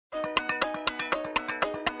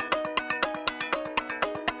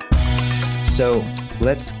So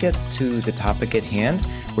let's get to the topic at hand.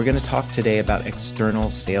 We're going to talk today about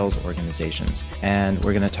external sales organizations, and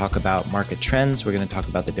we're going to talk about market trends. We're going to talk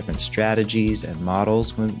about the different strategies and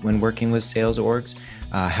models when working with sales orgs,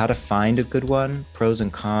 how to find a good one, pros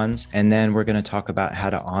and cons, and then we're going to talk about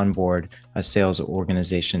how to onboard a sales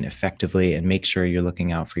organization effectively and make sure you're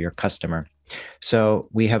looking out for your customer. So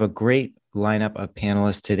we have a great lineup of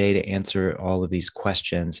panelists today to answer all of these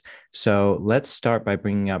questions. So let's start by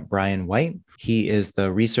bringing up Brian White. He is the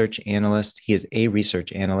research analyst. He is a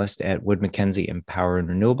research analyst at Wood Mackenzie and Power and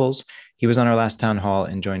Renewables. He was on our last town hall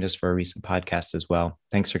and joined us for a recent podcast as well.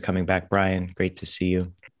 Thanks for coming back, Brian. Great to see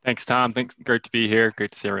you. Thanks, Tom. Great to be here.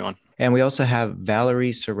 Great to see everyone. And we also have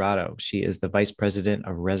Valerie Serrato. She is the vice president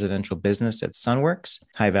of residential business at Sunworks.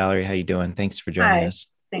 Hi, Valerie. How you doing? Thanks for joining us.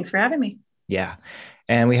 Thanks for having me. Yeah.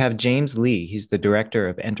 And we have James Lee. He's the director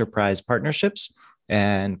of enterprise partnerships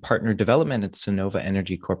and partner development at Sunnova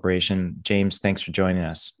Energy Corporation. James, thanks for joining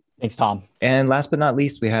us. Thanks, Tom. And last but not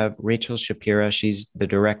least, we have Rachel Shapira. She's the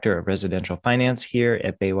director of residential finance here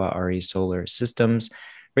at BayWa RE Solar Systems.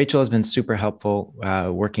 Rachel has been super helpful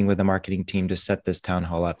working with the marketing team to set this town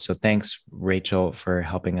hall up. So thanks, Rachel, for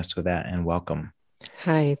helping us with that, and welcome.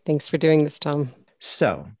 Hi, thanks for doing this, Tom.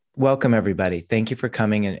 So welcome, everybody. Thank you for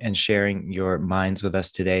coming and sharing your minds with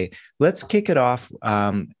us today. Let's kick it off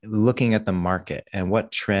looking at the market and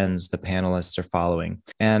what trends the panelists are following.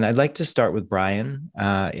 And I'd like to start with Brian,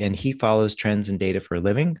 and he follows trends and data for a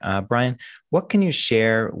living. Brian, what can you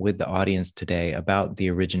share with the audience today about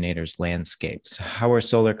the originators landscapes? How are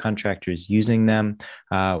solar contractors using them?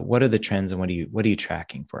 What are the trends, and what are you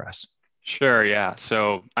tracking for us? Sure, yeah.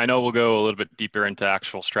 So I know we'll go a little bit deeper into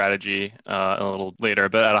actual strategy a little later,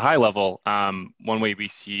 but at a high level, one way we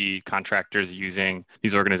see contractors using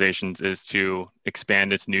these organizations is to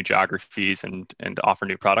expand into new geographies and offer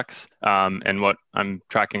new products. And what I'm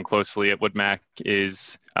tracking closely at WoodMac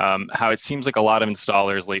is how it seems like a lot of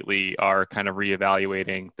installers lately are kind of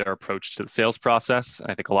reevaluating their approach to the sales process.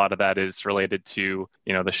 I think a lot of that is related to,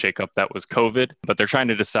 the shakeup that was COVID, but they're trying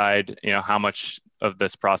to decide, how much of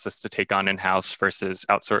this process to take on in-house versus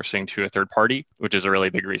outsourcing to a third party, which is a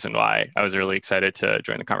really big reason why I was really excited to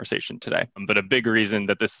join the conversation today. But a big reason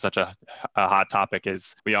that this is such a hot topic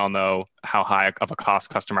is we all know how high of a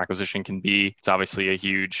cost customer acquisition can be. It's obviously a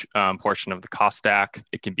huge portion of the cost stack.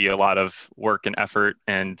 It can be a lot of work and effort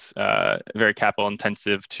and very capital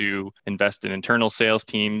intensive to invest in internal sales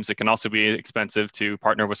teams. It can also be expensive to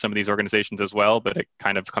partner with some of these organizations as well, but it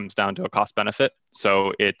kind of comes down to a cost benefit.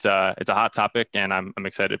 So it's a hot topic, and I'm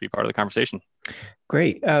excited to be part of the conversation.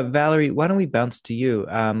 Great. Valerie, why don't we bounce to you?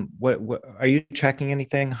 What are you tracking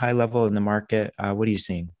anything high level in the market? What are you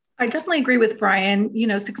seeing? I definitely agree with Brian.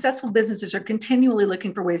 Successful businesses are continually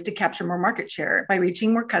looking for ways to capture more market share by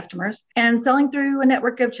reaching more customers, and selling through a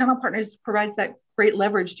network of channel partners provides that great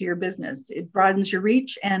leverage to your business. It broadens your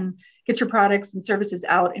reach and gets your products and services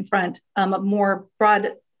out in front of a more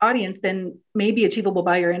broad audience than may be achievable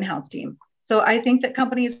by your in-house team. So I think that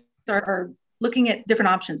companies are looking at different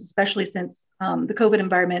options, especially since the COVID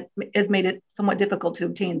environment has made it somewhat difficult to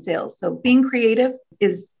obtain sales. So being creative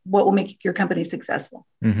is what will make your company successful.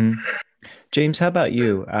 Mm-hmm. James, how about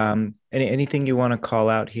you? Anything you want to call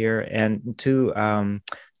out here? And to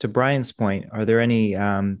Brian's point, are there any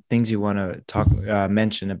things you want to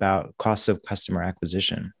mention about costs of customer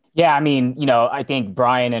acquisition? Yeah, I think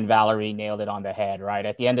Brian and Valerie nailed it on the head, right?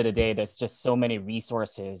 At the end of the day, there's just so many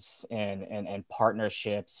resources and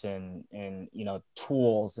partnerships and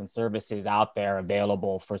tools and services out there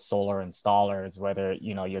available for solar installers, whether,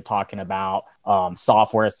 you're talking about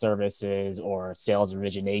software services or sales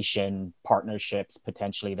origination partnerships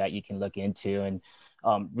potentially that you can look into. And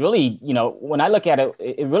really, when I look at it,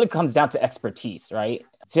 it really comes down to expertise, right?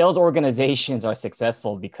 Sales organizations are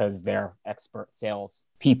successful because they're expert sales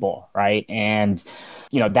people, right? And,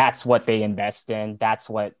 that's what they invest in. That's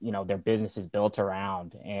what, their business is built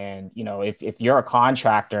around. And, if you're a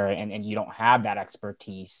contractor and you don't have that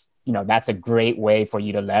expertise, that's a great way for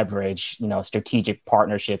you to leverage, strategic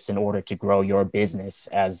partnerships in order to grow your business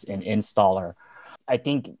as an installer. I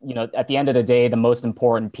think, at the end of the day, the most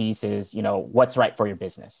important piece is, what's right for your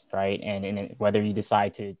business, right? And whether you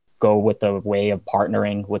decide to go with the way of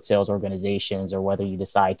partnering with sales organizations or whether you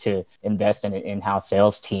decide to invest in an in-house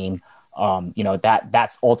sales team,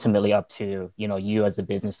 that's ultimately up to, you as a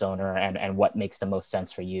business owner and what makes the most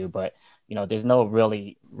sense for you. But, there's no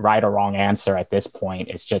really right or wrong answer at this point.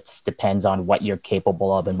 It just depends on what you're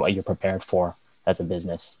capable of and what you're prepared for as a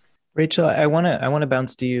business. Rachel, I want to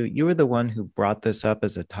bounce to you. You were the one who brought this up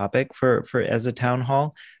as a topic for as a town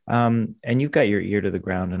hall, and you've got your ear to the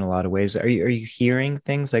ground in a lot of ways. Are you hearing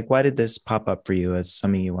things like, why did this pop up for you as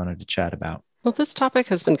something you wanted to chat about? Well, this topic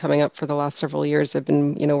has been coming up for the last several years. I've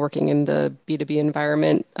been, working in the B2B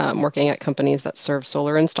environment, working at companies that serve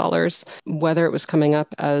solar installers. Whether it was coming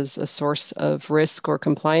up as a source of risk or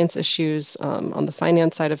compliance issues on the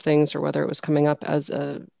finance side of things, or whether it was coming up as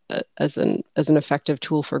an effective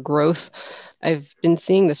tool for growth. I've been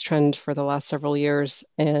seeing this trend for the last several years,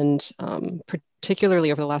 and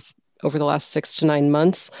particularly over the last 6 to 9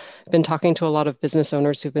 months, I've been talking to a lot of business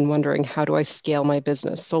owners who've been wondering, how do I scale my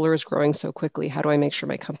business? Solar is growing so quickly. How do I make sure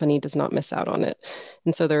my company does not miss out on it?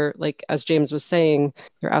 And so they're like, as James was saying,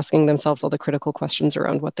 they're asking themselves all the critical questions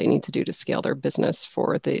around what they need to do to scale their business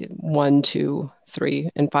for the 1, 2, 3,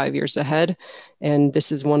 and 5 years ahead. And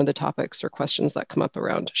this is one of the topics or questions that come up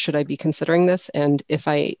around, should I be considering this? And if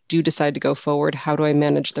I do decide to go forward, how do I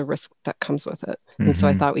manage the risk that comes with it? Mm-hmm. And so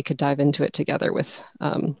I thought we could dive into it together with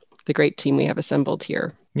the great team we have assembled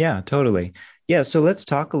here. Yeah, totally. Yeah, so let's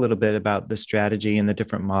talk a little bit about the strategy and the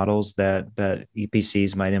different models that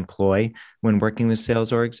EPCs might employ when working with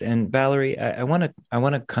sales orgs. And Valerie, I want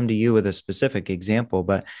to come to you with a specific example.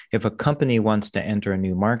 But if a company wants to enter a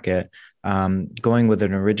new market, going with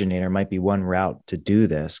an originator might be one route to do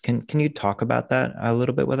this. Can you talk about that a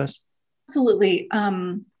little bit with us? Absolutely.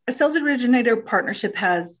 A sales originator partnership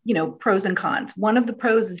has, pros and cons. One of the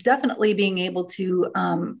pros is definitely being able to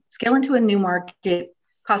scale into a new market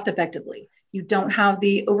cost effectively. You don't have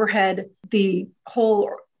the overhead, the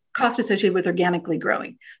whole cost associated with organically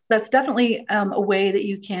growing. So that's definitely a way that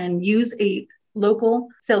you can use a local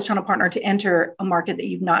sales channel partner to enter a market that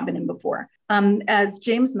you've not been in before. As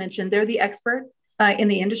James mentioned, they're the expert in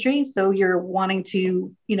the industry. So you're wanting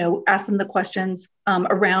to, ask them the questions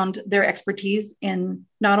around their expertise in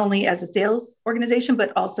not only as a sales organization,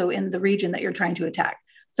 but also in the region that you're trying to attack.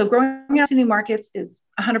 So growing out to new markets is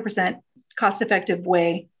 100% cost-effective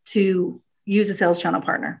way to use a sales channel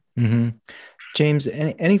partner. Mm-hmm. James,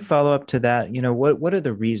 any follow-up to that? What are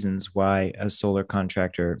the reasons why a solar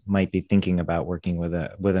contractor might be thinking about working with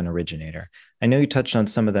an originator? I know you touched on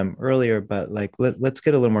some of them earlier, but let's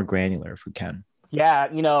get a little more granular if we can. Yeah,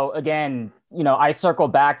 again, I circle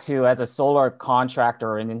back to, as a solar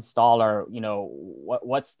contractor and installer,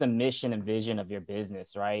 what's the mission and vision of your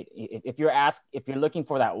business, right? If you're looking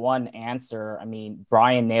for that one answer, I mean,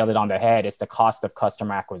 Brian nailed it on the head. It's the cost of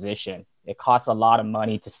customer acquisition. It costs a lot of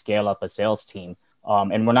money to scale up a sales team.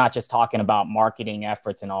 And we're not just talking about marketing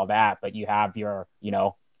efforts and all that, but you have your,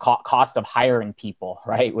 cost of hiring people,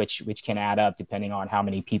 right? Which can add up depending on how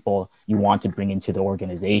many people you want to bring into the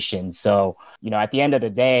organization. So, at the end of the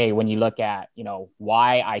day, when you look at,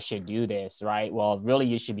 why I should do this, right? Well, really,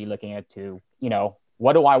 you should be looking at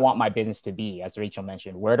what do I want my business to be? As Rachel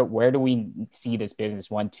mentioned, where do we see this business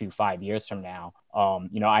 1 to 5 years from now?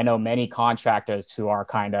 I know many contractors who are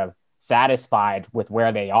kind of satisfied with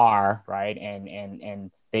where they are, right? And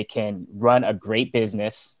they can run a great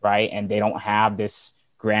business, right? And they don't have this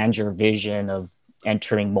grandeur vision of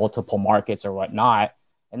entering multiple markets or whatnot.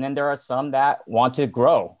 And then there are some that want to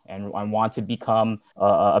grow and want to become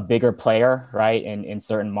a bigger player, right? In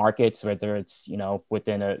certain markets, whether it's,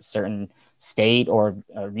 within a certain state or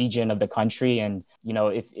a region of the country. And,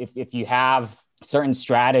 if you have certain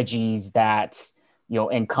strategies that,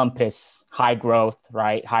 encompass high growth,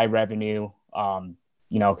 right? High revenue,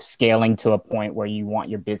 scaling to a point where you want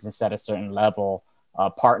your business at a certain level,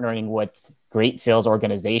 partnering with great sales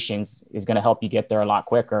organizations is going to help you get there a lot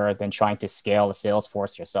quicker than trying to scale a sales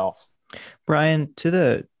force yourself. Brian, to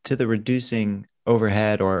the reducing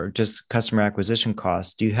overhead or just customer acquisition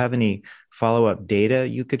costs, do you have any follow-up data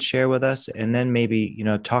you could share with us? And then maybe,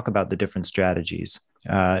 talk about the different strategies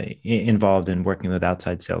involved in working with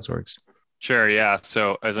outside sales orgs. Sure. Yeah.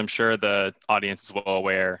 So as I'm sure the audience is well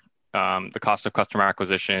aware, the cost of customer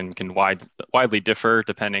acquisition can widely differ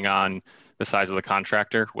depending on the size of the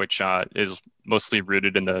contractor, which is mostly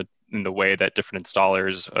rooted in the way that different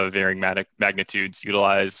installers of varying magnitudes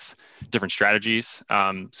utilize different strategies.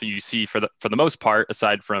 So you see, for the most part,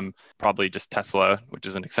 aside from probably just Tesla, which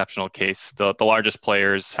is an exceptional case, the largest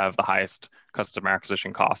players have the highest customer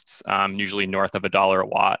acquisition costs, usually north of $1 a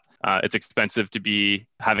watt. It's expensive to be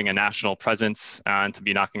having a national presence and to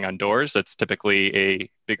be knocking on doors. That's typically a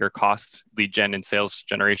bigger cost lead gen and sales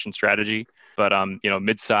generation strategy. But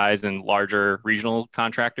mid-size and larger regional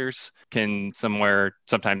contractors can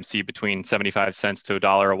sometimes see between 75 cents to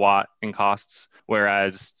 $1 a watt in costs,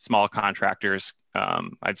 whereas small contractors,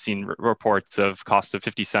 I've seen reports of cost of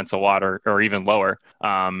 50 cents a watt or even lower.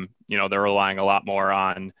 They're relying a lot more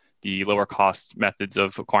on the lower cost methods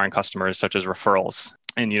of acquiring customers, such as referrals.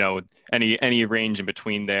 And any range in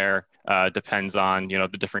between there depends on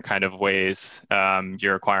the different kind of ways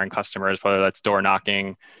you're acquiring customers, whether that's door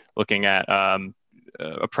knocking, looking at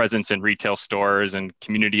a presence in retail stores and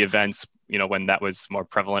community events, when that was more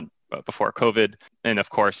prevalent before COVID. And of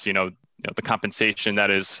course, the compensation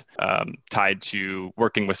that is tied to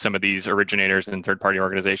working with some of these originators and third-party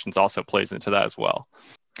organizations also plays into that as well.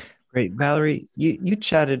 Great. Valerie, you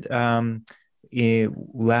chatted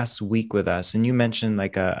last week with us, and you mentioned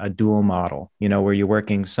like a dual model, where you're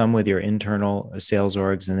working some with your internal sales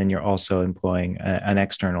orgs, and then you're also employing an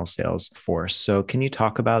external sales force. So can you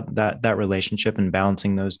talk about that relationship and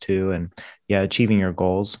balancing those two and achieving your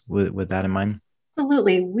goals with that in mind?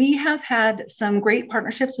 Absolutely. We have had some great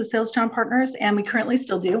partnerships with sales channel partners, and we currently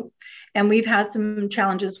still do. And we've had some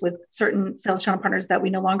challenges with certain sales channel partners that we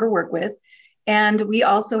no longer work with. And we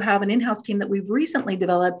also have an in-house team that we've recently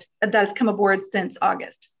developed that's come aboard since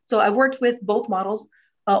August. So I've worked with both models,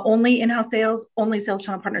 only in-house sales, only sales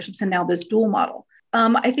channel partnerships, and now this dual model.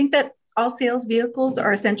 I think that all sales vehicles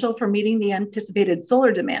are essential for meeting the anticipated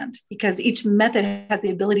solar demand because each method has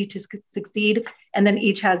the ability to succeed, and then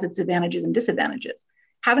each has its advantages and disadvantages.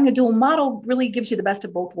 Having a dual model really gives you the best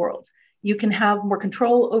of both worlds. You can have more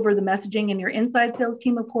control over the messaging in your inside sales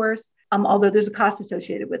team, of course, although there's a cost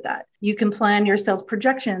associated with that. You can plan your sales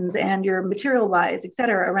projections and your material buys, et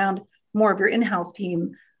cetera, around more of your in-house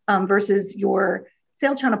team versus your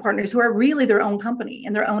sales channel partners who are really their own company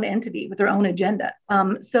and their own entity with their own agenda.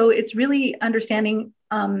 So it's really understanding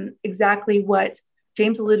exactly what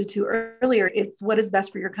James alluded to earlier. It's what is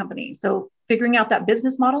best for your company. So figuring out that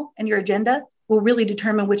business model and your agenda will really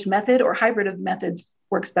determine which method or hybrid of methods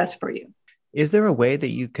works best for you. Is there a way that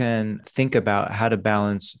you can think about how to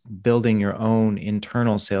balance building your own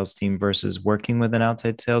internal sales team versus working with an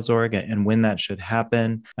outside sales org and when that should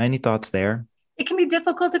happen? Any thoughts there? It can be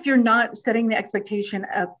difficult if you're not setting the expectation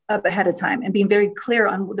up ahead of time and being very clear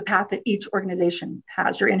on the path that each organization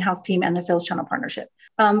has, your in-house team and the sales channel partnership.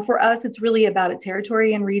 For us, it's really about a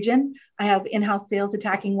territory and region. I have in-house sales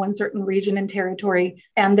attacking one certain region and territory,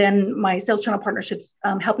 and then my sales channel partnerships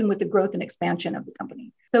helping with the growth and expansion of the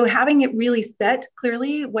company. So having it really set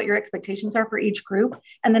clearly what your expectations are for each group,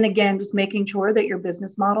 and then again, just making sure that your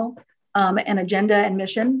business model and agenda and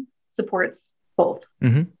mission supports both.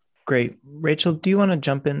 Mm-hmm. Great. Rachel, do you want to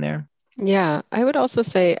jump in there? Yeah, I would also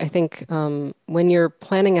say, I think when you're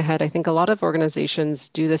planning ahead, I think a lot of organizations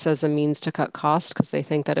do this as a means to cut costs because they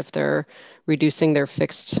think that if they're reducing their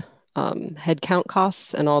fixed headcount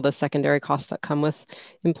costs and all the secondary costs that come with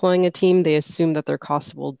employing a team, they assume that their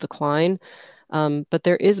costs will decline. But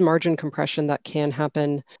there is margin compression that can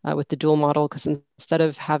happen with the dual model because instead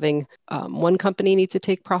of having one company need to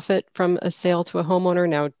take profit from a sale to a homeowner,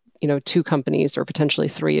 now two companies or potentially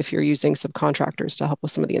three, if you're using subcontractors to help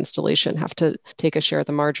with some of the installation, have to take a share of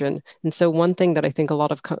the margin. And so one thing that I think a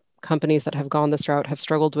lot of companies that have gone this route have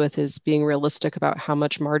struggled with is being realistic about how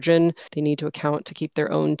much margin they need to account to keep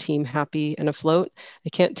their own team happy and afloat. I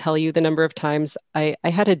can't tell you the number of times I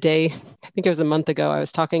had a day, I think it was a month ago, I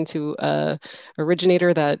was talking to a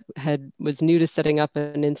originator that was new to setting up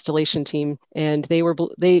an installation team, and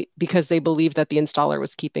because they believed that the installer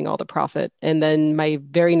was keeping all the profit. And then my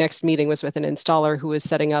very next meeting was with an installer who was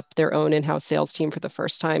setting up their own in-house sales team for the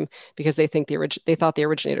first time because they thought the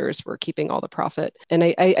originators were keeping all the profit. And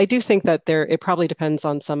I do think that it probably depends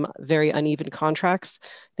on some very uneven contracts.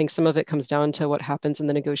 I think some of it comes down to what happens in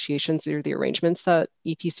the negotiations or the arrangements that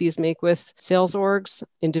EPCs make with sales orgs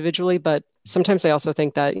individually. But sometimes I also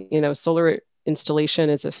think that, solar installation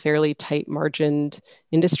is a fairly tight margined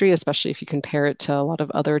industry, especially if you compare it to a lot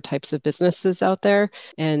of other types of businesses out there.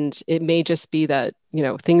 And it may just be that,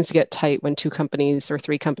 things get tight when two companies or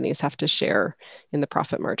three companies have to share in the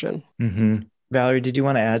profit margin. Mm-hmm. Valerie, did you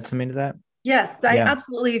want to add something to that? Yes, I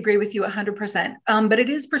absolutely agree with you 100%. But it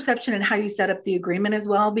is perception and how you set up the agreement as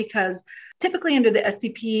well, because typically under the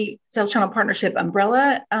SCP sales channel partnership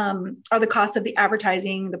umbrella are the costs of the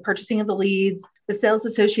advertising, the purchasing of the leads, the sales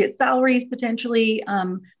associate salaries, potentially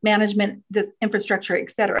management, this infrastructure, et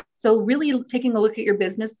cetera. So really taking a look at your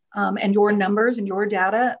business and your numbers and your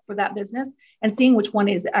data for that business and seeing which one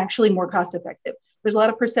is actually more cost effective. There's a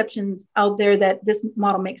lot of perceptions out there that this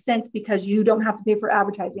model makes sense because you don't have to pay for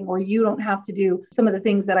advertising or you don't have to do some of the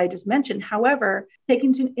things that I just mentioned. However,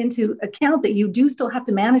 taking into account that you do still have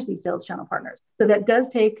to manage these sales channel partners. So that does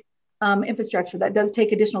take infrastructure, that does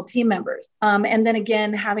take additional team members. And then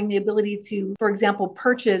again, having the ability to, for example,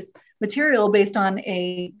 purchase material based on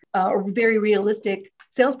a very realistic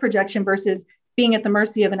sales projection versus being at the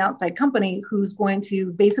mercy of an outside company who's going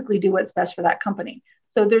to basically do what's best for that company.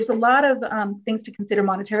 So there's a lot of things to consider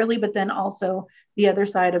monetarily, but then also the other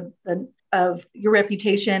side of your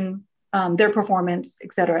reputation, their performance,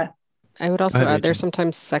 et cetera. I would Go also ahead, add there's Rachel.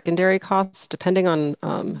 sometimes secondary costs depending on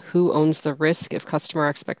who owns the risk. If customer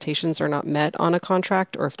expectations are not met on a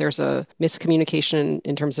contract, or if there's a miscommunication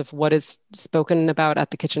in terms of what is spoken about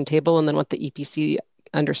at the kitchen table and then what the EPC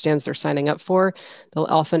understands they're signing up for, there'll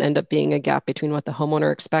often end up being a gap between what the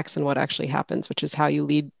homeowner expects and what actually happens, which is how you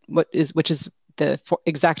lead which is the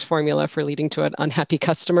exact formula for leading to an unhappy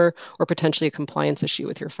customer or potentially a compliance issue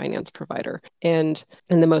with your finance provider, and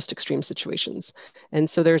in the most extreme situations. And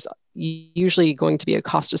so there's usually going to be a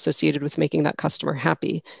cost associated with making that customer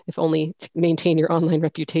happy, if only to maintain your online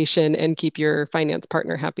reputation and keep your finance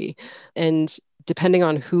partner happy. And depending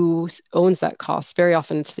on who owns that cost, very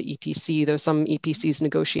often it's the EPC, though some EPCs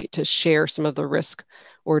negotiate to share some of the risk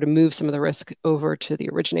or to move some of the risk over to the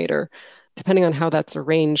originator. Depending on how that's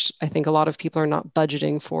arranged, I think a lot of people are not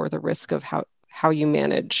budgeting for the risk of how you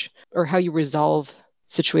manage or how you resolve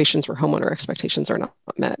situations where homeowner expectations are not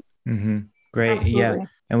met. Mm-hmm. Great. Yeah. Absolutely.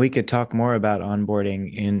 And we could talk more about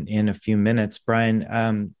onboarding in a few minutes.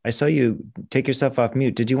 Brian, I saw you take yourself off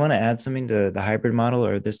mute. Did you want to add something to the hybrid model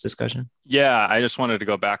or this discussion? Yeah, I just wanted to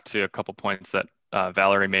go back to a couple points that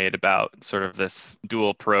Valerie made about sort of this dual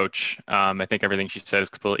approach. I think everything she said is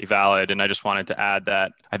completely valid. And I just wanted to add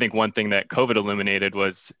that I think one thing that COVID illuminated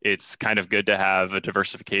was it's kind of good to have a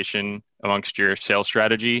diversification amongst your sales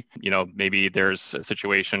strategy. Maybe there's a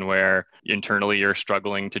situation where internally you're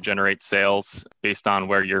struggling to generate sales based on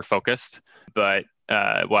where you're focused. But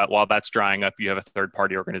while that's drying up, you have a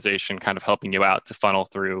third-party organization kind of helping you out to funnel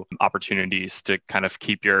through opportunities to kind of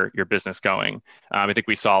keep your business going. I think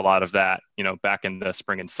we saw a lot of that, back in the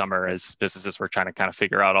spring and summer as businesses were trying to kind of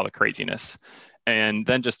figure out all the craziness. And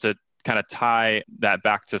then just to kind of tie that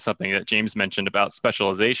back to something that James mentioned about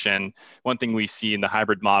specialization, one thing we see in the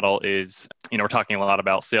hybrid model is, we're talking a lot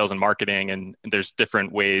about sales and marketing, and there's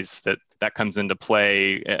different ways that comes into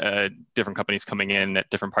play, different companies coming in at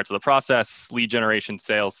different parts of the process, lead generation,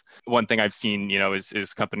 sales. One thing I've seen,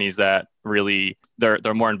 is companies that really, they're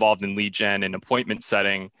more involved in lead gen and appointment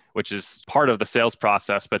setting, which is part of the sales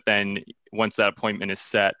process. But then once that appointment is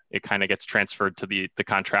set, it kind of gets transferred to the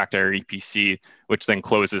contractor or EPC, which then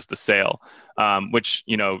closes the sale, which,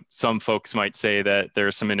 some folks might say that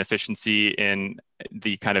there's some inefficiency in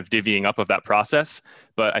the kind of divvying up of that process.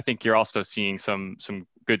 But I think you're also seeing some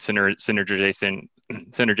good synergization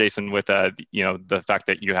with the fact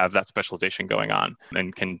that you have that specialization going on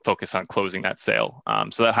and can focus on closing that sale.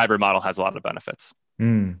 So that hybrid model has a lot of benefits.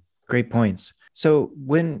 Great points. So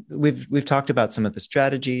when we've talked about some of the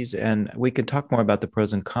strategies, and we could talk more about the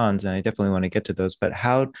pros and cons, and I definitely want to get to those. But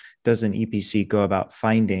how does an EPC go about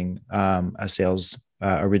finding a sales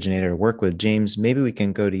originator to work with? James, maybe we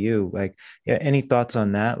can go to you. Like, any thoughts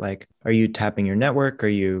on that? Like, are you tapping your network? Are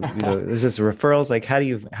you, is this referrals? Like,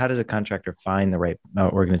 how does a contractor find the right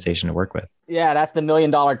organization to work with? Yeah, that's the $1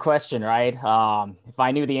 million question, right? If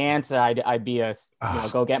I knew the answer, I'd be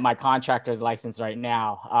go get my contractor's license right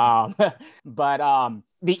now. But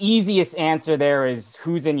the easiest answer there is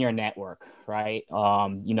who's in your network, right?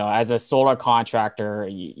 As a solar contractor,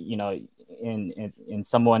 in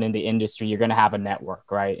someone in the industry, you're going to have a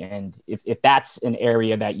network, right? And if that's an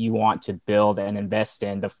area that you want to build and invest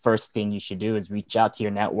in, the first thing you should do is reach out to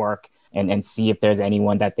your network and see if there's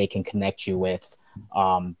anyone that they can connect you with,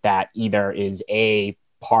 that either is A,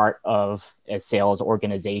 part of a sales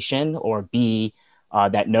organization, or B,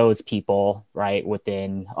 that knows people, right,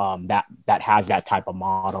 within that has that type of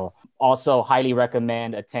model. Also, highly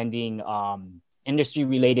recommend attending industry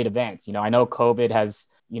related events. I know COVID has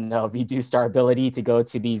reduced our ability to go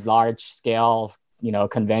to these large scale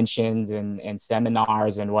conventions and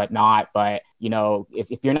seminars and whatnot, but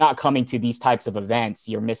if you're not coming to these types of events,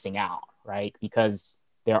 you're missing out, right? Because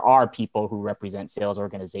there are people who represent sales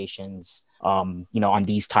organizations on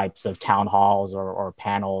these types of town halls or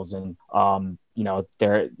panels, and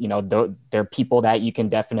they're people that you can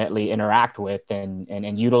definitely interact with,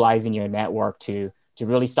 and utilizing your network to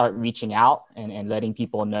really start reaching out and letting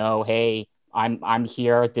people know, hey, I'm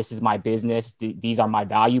here. This is my business. These are my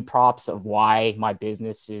value props of why my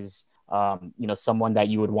business is, someone that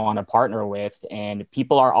you would want to partner with. And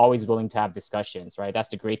people are always willing to have discussions, right? That's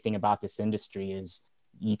the great thing about this industry is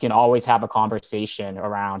you can always have a conversation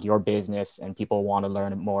around your business and people want to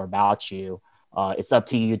learn more about you. It's up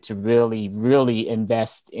to you to really, really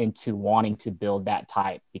invest into wanting to build that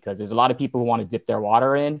type, because there's a lot of people who want to dip their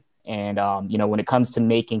water in. And, when it comes to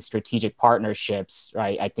making strategic partnerships,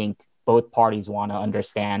 right, I think both parties want to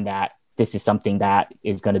understand that this is something that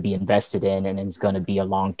is going to be invested in and is going to be a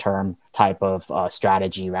long-term type of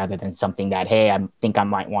strategy, rather than something that, hey, I think I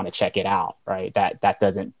might want to check it out, right? That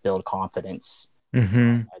doesn't build confidence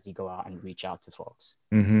as you go out and reach out to folks.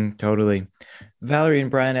 Totally. Valerie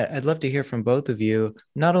and Brian, I'd love to hear from both of you.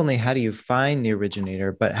 Not only how do you find the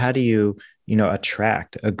originator, but how do you,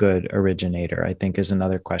 attract a good originator, I think is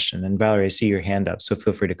another question. And Valerie, I see your hand up, so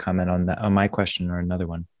feel free to comment on that, on my question or another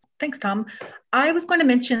one. Thanks, Tom. I was going to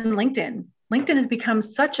mention LinkedIn. LinkedIn has become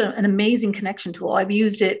such an amazing connection tool. I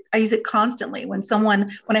use it constantly. When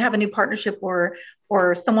I have a new partnership or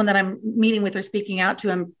someone that I'm meeting with or speaking out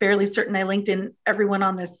to, I'm fairly certain I LinkedIn everyone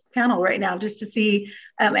on this panel right now just to see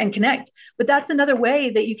and connect. But that's another way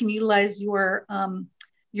that you can utilize your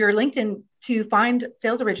LinkedIn to find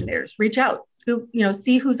sales originators. Reach out,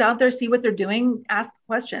 see who's out there, see what they're doing, ask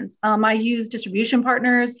questions. I use distribution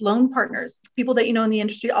partners, loan partners, people that in the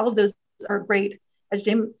industry. All of those are great, as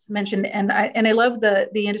James mentioned, and I love the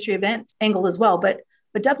industry event angle as well. But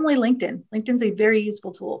definitely LinkedIn. LinkedIn's a very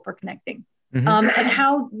useful tool for connecting. And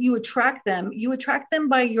how you attract them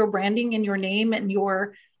by your branding and your name and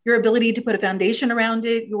your ability to put a foundation around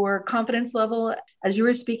it, your confidence level, as you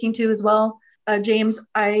were speaking to as well, James.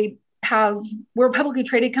 We're a publicly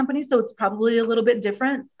traded company, so it's probably a little bit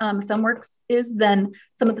different. Sunworks is than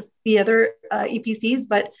some of the other EPCs,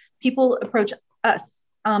 but people approach us,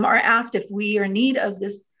 are asked if we are in need of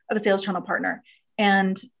a sales channel partner,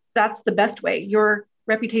 and that's the best way. Your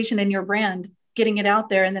reputation and your brand, getting it out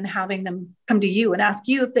there, and then having them come to you and ask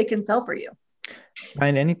you if they can sell for you.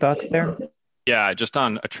 Ryan, any thoughts there? Yeah, just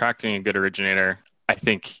on attracting a good originator, I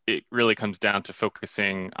think it really comes down to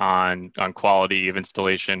focusing on quality of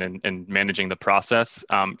installation and managing the process.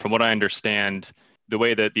 From what I understand, the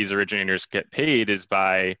way that these originators get paid is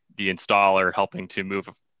by the installer helping to move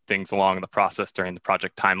things along in the process during the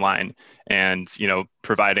project timeline, and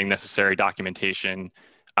providing necessary documentation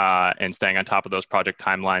and staying on top of those project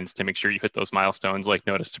timelines to make sure you hit those milestones like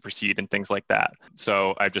notice to proceed and things like that.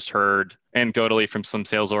 So I've just heard anecdotally from some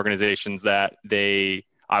sales organizations that they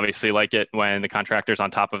obviously like it when the contractor's on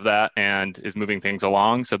top of that and is moving things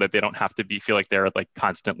along, so that they don't have to feel like they're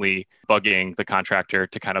constantly bugging the contractor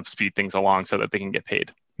to kind of speed things along so that they can get paid.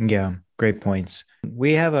 Yeah, great points.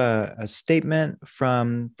 We have a statement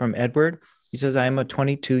from Edward. He says, I am a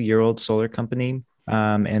 22-year-old solar company,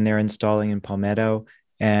 and they're installing in Palmetto,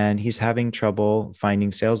 and he's having trouble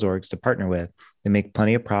finding sales orgs to partner with. They make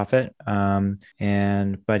plenty of profit,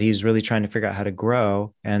 but he's really trying to figure out how to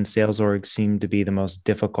grow, and sales orgs seem to be the most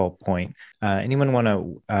difficult point. Anyone want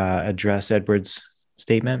to address Edward's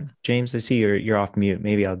statement? James, I see you're off mute.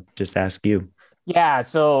 Maybe I'll just ask you. Yeah.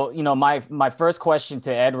 So, my first question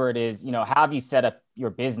to Edward is, how have you set up your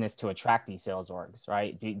business to attract these sales orgs,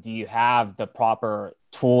 right? Do you have the proper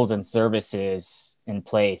tools and services in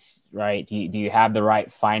place, right? Do you have the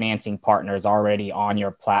right financing partners already on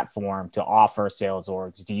your platform to offer sales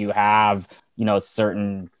orgs? Do you have,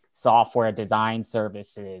 certain software design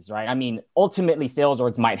services, right? I mean, ultimately sales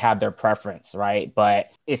orgs might have their preference, right?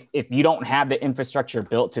 But if you don't have the infrastructure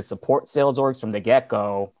built to support sales orgs from the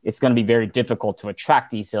get-go, it's going to be very difficult to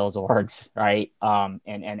attract these sales orgs, right?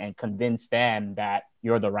 And convince them that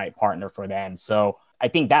you're the right partner for them. So I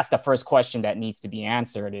think that's the first question that needs to be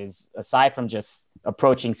answered is, aside from just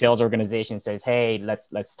approaching sales organizations says, hey,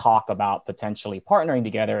 let's talk about potentially partnering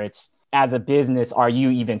together. It's, as a business, are you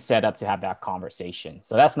even set up to have that conversation?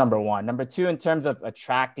 So that's number one. Number two, in terms of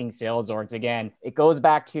attracting sales orgs, again, it goes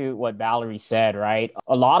back to what Valerie said, right?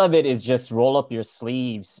 A lot of it is just roll up your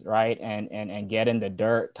sleeves, right? And get in the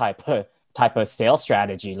dirt type of sales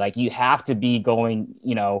strategy. Like, you have to be going,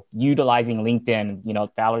 utilizing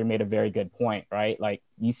LinkedIn. Valerie made a very good point, right? Like,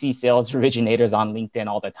 you see sales originators on LinkedIn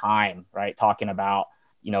all the time, right? Talking about,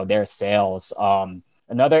 their sales.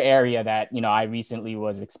 Another area that, I recently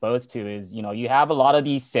was exposed to is, you have a lot of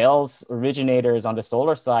these sales originators on the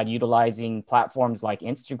solar side utilizing platforms like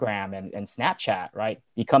Instagram and Snapchat, right?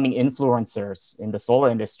 Becoming influencers in the solar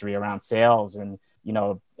industry around sales. And,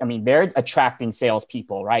 they're attracting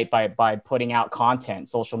salespeople, right? By putting out content,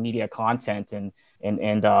 social media content, and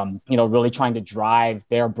really trying to drive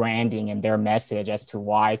their branding and their message as to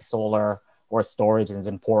why solar or storage is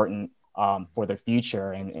important for the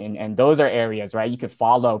future. And those are areas, right? You could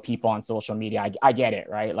follow people on social media. I get it,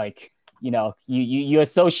 right? Like, you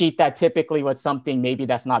associate that typically with something maybe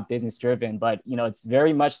that's not business driven, but, it's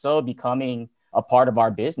very much so becoming a part of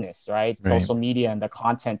our business, right? Social media and the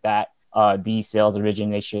content that these sales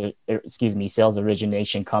origination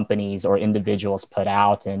companies or individuals put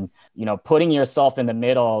out, and, putting yourself in the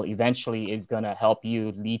middle eventually is going to help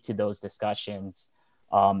you lead to those discussions,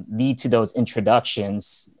 lead to those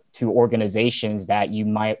introductions to organizations that you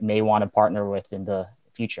may want to partner with in the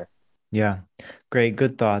future. Yeah. Great.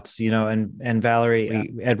 Good thoughts. And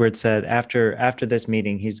Valerie, Edward said after this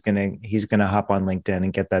meeting, he's gonna hop on LinkedIn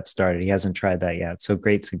and get that started. He hasn't tried that yet. So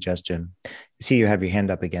great suggestion. I see you have your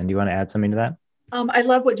hand up again. Do you want to add something to that? I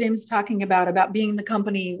love what James is talking about being the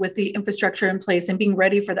company with the infrastructure in place and being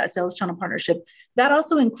ready for that sales channel partnership. That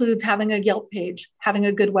also includes having a Yelp page, having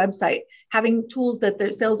a good website, having tools that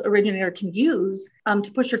the sales originator can use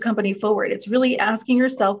to push your company forward. It's really asking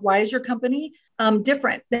yourself, why is your company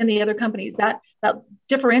different than the other companies? That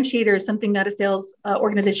differentiator is something that a sales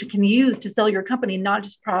organization can use to sell your company, not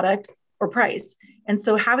just product or price. And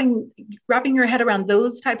so wrapping your head around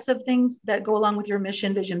those types of things that go along with your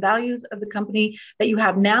mission, vision, values of the company that you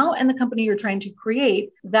have now and the company you're trying to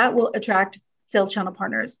create, that will attract sales channel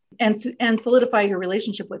partners and solidify your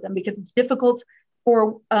relationship with them, because it's difficult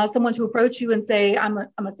for someone to approach you and say, I'm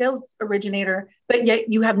a sales originator, but yet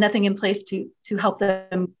you have nothing in place to help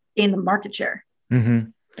them gain the market share. Mm-hmm.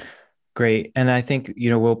 Great. And I think,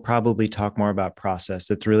 we'll probably talk more about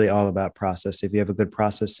process. It's really all about process. If you have a good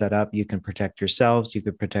process set up, you can protect yourselves, you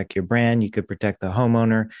could protect your brand, you could protect the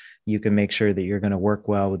homeowner, you can make sure that you're going to work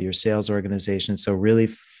well with your sales organization. So really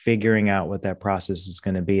figuring out what that process is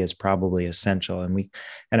going to be is probably essential. And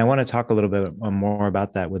I want to talk a little bit more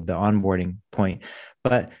about that with the onboarding point.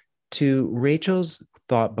 But to Rachel's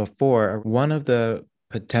thought before, one of the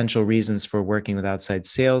potential reasons for working with outside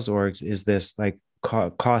sales orgs is this like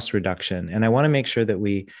cost reduction. And I want to make sure that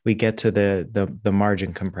we get to the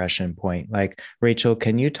margin compression point. Like, Rachel,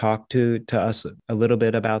 can you talk to us a little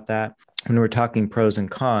bit about that? When we're talking pros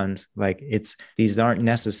and cons, like these aren't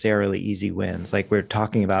necessarily easy wins. Like, we're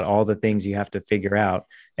talking about all the things you have to figure out.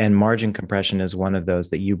 And margin compression is one of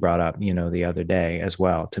those that you brought up, the other day as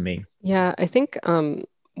well to me. Yeah, I think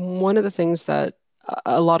one of the things that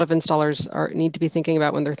a lot of installers need to be thinking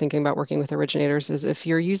about when they're thinking about working with originators is, if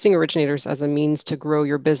you're using originators as a means to grow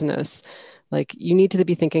your business, like, you need to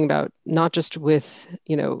be thinking about not just with,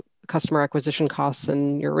 customer acquisition costs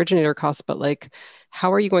and your originator costs, but like,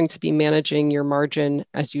 how are you going to be managing your margin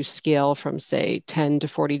as you scale from, say, 10 to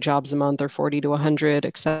 40 jobs a month or 40 to 100,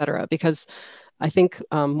 et cetera? Because I think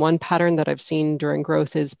one pattern that I've seen during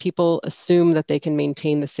growth is people assume that they can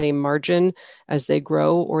maintain the same margin as they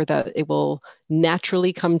grow, or that it will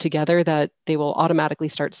naturally come together, that they will automatically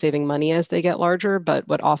start saving money as they get larger. But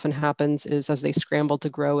what often happens is, as they scramble to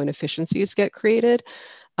grow, inefficiencies get created.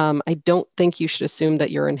 I don't think you should assume that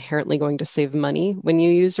you're inherently going to save money when you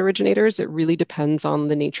use originators. It really depends on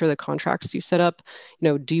the nature of the contracts you set up.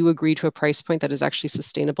 Do you agree to a price point that is actually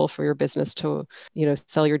sustainable for your business to,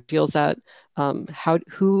 sell your deals at?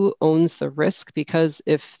 Who owns the risk? Because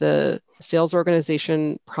if the sales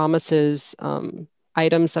organization promises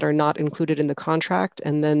items that are not included in the contract,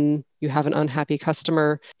 and then you have an unhappy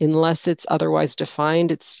customer, unless it's otherwise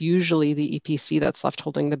defined, it's usually the EPC that's left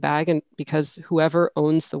holding the bag. And because whoever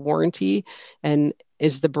owns the warranty and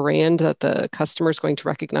is the brand that the customer is going to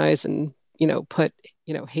recognize and, put,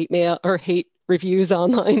 hate mail or hate reviews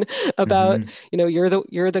online about,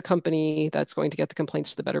 you're the company that's going to get the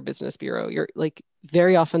complaints to the Better Business Bureau. You're like,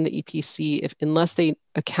 very often the EPC, unless they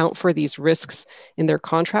account for these risks in their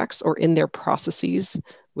contracts or in their processes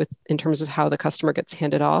in terms of how the customer gets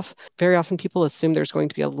handed off, very often people assume there's going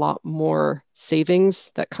to be a lot more savings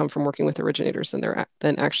that come from working with originators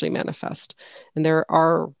than actually manifest. And there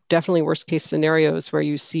are definitely worst case scenarios where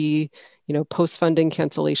you see post-funding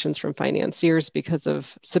cancellations from financiers because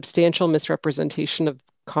of substantial misrepresentation of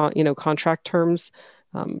contract terms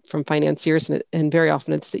from financiers, and very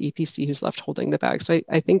often it's the EPC who's left holding the bag. So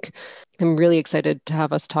I think I'm really excited to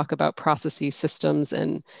have us talk about processes, systems,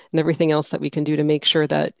 and everything else that we can do to make sure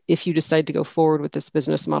that if you decide to go forward with this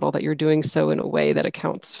business model, that you're doing so in a way that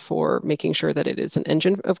accounts for making sure that it is an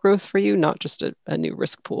engine of growth for you, not just a new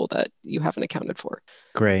risk pool that you haven't accounted for.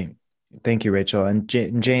 Great. Thank you, Rachel. And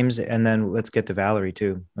James, and then let's get to Valerie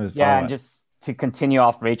too. Yeah, and just to continue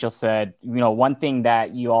off Rachel said, one thing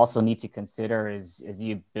that you also need to consider is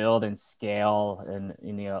you build and scale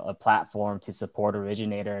a platform to support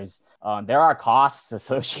originators. There are costs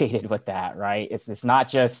associated with that, right? It's not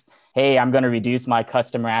just, hey, I'm going to reduce my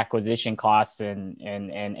customer acquisition costs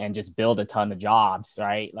and just build a ton of jobs,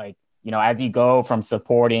 right? Like, as you go from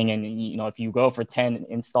supporting and, if you go for 10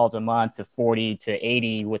 installs a month to 40 to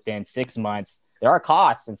 80 within 6 months, there are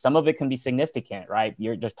costs, and some of it can be significant, right?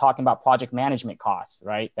 You're just talking about project management costs,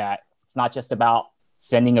 right? That it's not just about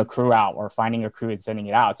sending a crew out or finding a crew and sending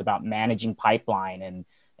it out. It's about managing pipeline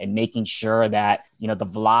and making sure that, the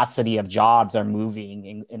velocity of jobs are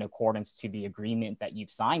moving in accordance to the agreement that you've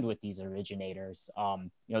signed with these originators.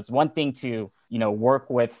 It's one thing to, work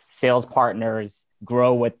with sales partners,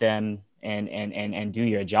 grow with them, and do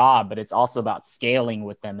your job, but it's also about scaling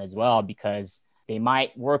with them as well, because they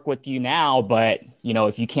might work with you now, but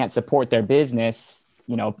if you can't support their business,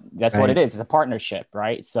 that's what it is. It's a partnership,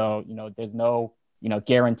 right? So, there's no,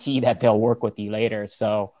 guarantee that they'll work with you later.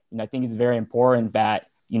 So, I think it's very important that,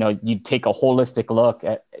 you take a holistic look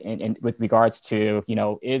at with regards to,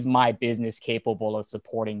 is my business capable of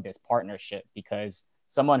supporting this partnership? Because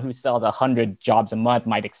someone who sells 100 jobs a month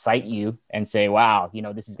might excite you and say, wow,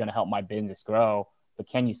 this is going to help my business grow. But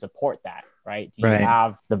can you support that, right? Do you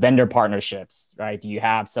have the vendor partnerships, right? Do you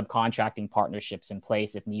have subcontracting partnerships in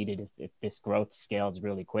place if needed, if this growth scales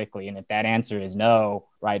really quickly? And if that answer is no,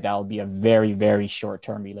 right, that'll be a very, very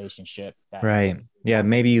short-term relationship. Right. Yeah,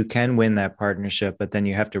 maybe you can win that partnership, but then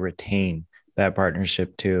you have to retain that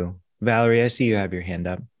partnership too. Valerie, I see you have your hand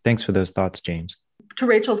up. Thanks for those thoughts, James. To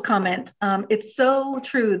Rachel's comment, it's so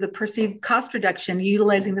true. The perceived cost reduction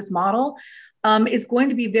utilizing this model is going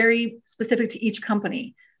to be very specific to each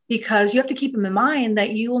company, because you have to keep them in mind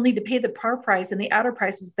that you will need to pay the par price and the outer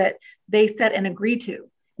prices that they set and agree to.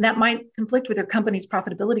 And that might conflict with your company's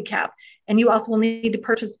profitability cap. And you also will need to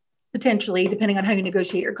purchase, potentially, depending on how you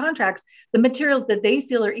negotiate your contracts, the materials that they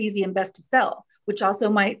feel are easy and best to sell, which also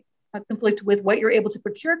might conflict with what you're able to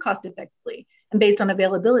procure cost effectively and based on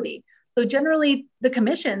availability. So generally, the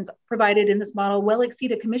commissions provided in this model will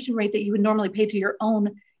exceed a commission rate that you would normally pay to your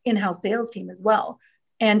own in-house sales team as well.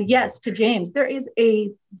 And yes, to James, there is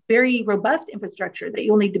a very robust infrastructure that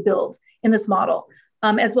you'll need to build in this model,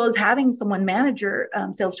 as well as having someone manage your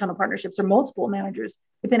sales channel partnerships, or multiple managers,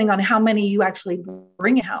 depending on how many you actually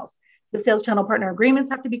bring in-house. The sales channel partner agreements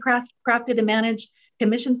have to be crafted and managed.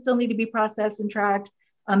 Commissions still need to be processed and tracked.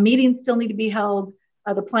 Meetings still need to be held.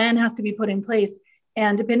 The plan has to be put in place.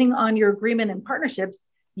 And depending on your agreement and partnerships,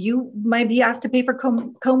 you might be asked to pay for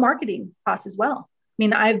co-marketing costs as well. I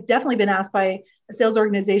mean, I've definitely been asked by a sales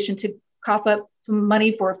organization to cough up some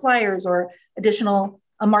money for flyers or additional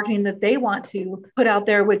marketing that they want to put out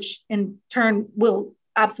there, which in turn will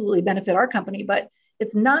absolutely benefit our company. But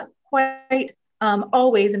it's not quite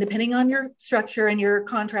always, and depending on your structure and your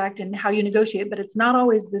contract and how you negotiate, but it's not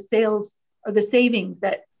always the sales or the savings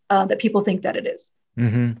that people think that it is.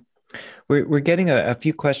 Mm-hmm. We're getting a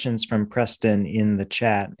few questions from Preston in the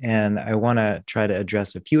chat, and I want to try to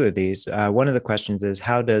address a few of these. One of the questions is,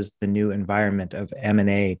 how does the new environment of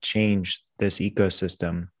M&A change this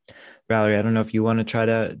ecosystem? Valerie, I don't know if you want to try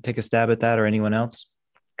to take a stab at that, or anyone else.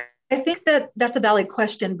 I think that's a valid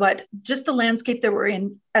question, but just the landscape that we're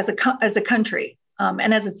in as a country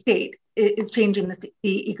and as a state is changing the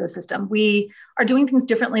ecosystem. We are doing things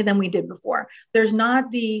differently than we did before. There's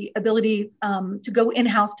not the ability to go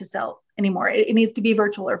in-house to sell anymore. It needs to be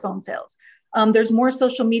virtual or phone sales. There's more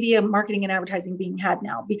social media marketing and advertising being had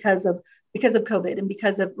now because of COVID and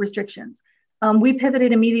because of restrictions. We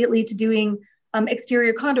pivoted immediately to doing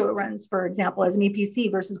exterior conduit runs, for example, as an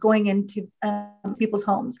EPC versus going into people's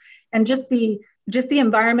homes. And just the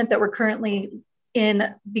environment that we're currently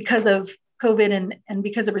in because of COVID and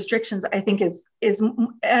because of restrictions, I think is as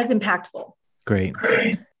impactful. Great.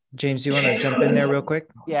 James, you want to jump in there real quick?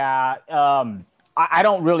 Yeah, I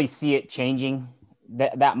don't really see it changing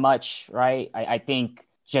that much, right? I think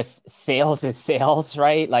just sales is sales,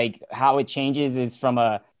 right? Like how it changes is from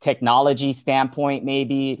a technology standpoint,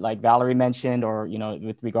 maybe like Valerie mentioned, or,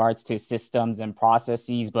 with regards to systems and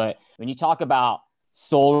processes. But when you talk about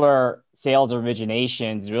solar sales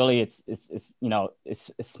originations, really it's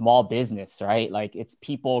a small business, right? Like it's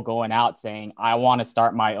people going out saying, I want to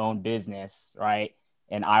start my own business, right?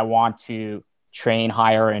 And I want to train,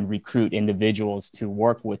 hire, and recruit individuals to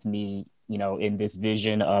work with me, in this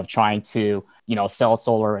vision of trying to, sell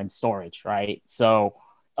solar and storage, right? So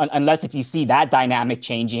unless if you see that dynamic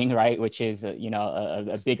changing, right, which is,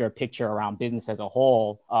 a bigger picture around business as a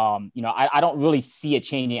whole, I don't really see it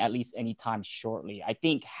changing, at least anytime shortly. I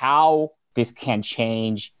think how this can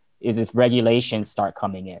change is if regulations start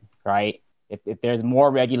coming in, right? If there's more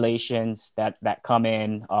regulations that come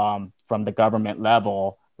in from the government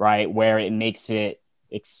level, right, where it makes it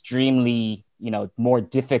extremely, more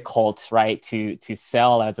difficult, right, to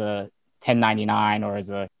sell as a 1099 or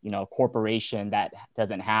as a corporation that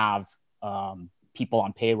doesn't have people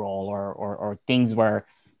on payroll or things where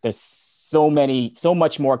there's so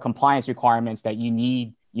much more compliance requirements that you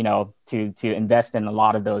need to invest in a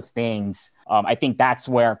lot of those things. I think that's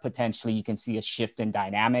where potentially you can see a shift in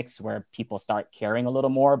dynamics where people start caring a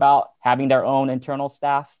little more about having their own internal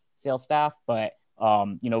staff, sales staff. But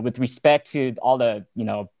with respect to all the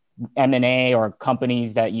M&A or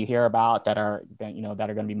companies that you hear about that are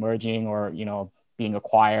going to be merging or being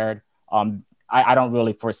acquired, I don't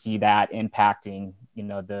really foresee that impacting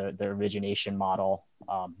the origination model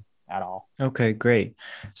at all. Okay, great.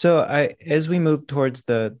 So as we move towards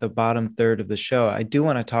the bottom third of the show, I do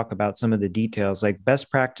want to talk about some of the details, like best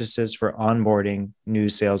practices for onboarding new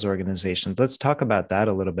sales organizations. Let's talk about that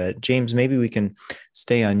a little bit. James, maybe we can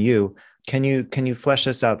stay on you. Can you flesh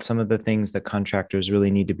us out some of the things that contractors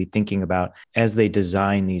really need to be thinking about as they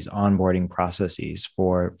design these onboarding processes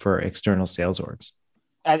for external sales orgs?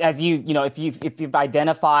 As if you've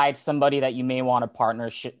identified somebody that you may want to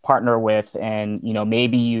partner with, and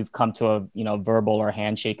maybe you've come to a verbal or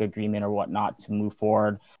handshake agreement or whatnot to move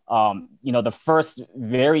forward, the first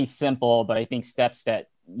very simple but I think steps that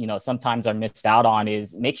sometimes are missed out on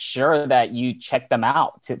is make sure that you check them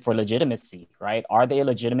out for legitimacy, right? Are they a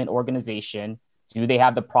legitimate organization? Do they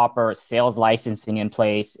have the proper sales licensing in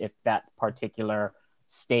place if that particular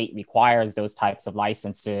state requires those types of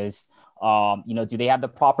licenses? Do they have the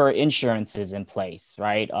proper insurances in place,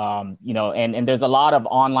 right? And there's a lot of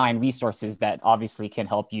online resources that obviously can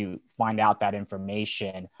help you find out that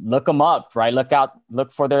information. Look them up, right?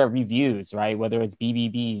 Look for their reviews, right? Whether it's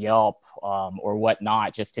BBB, Yelp, or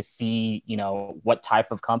whatnot, just to see, what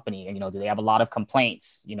type of company, do they have a lot of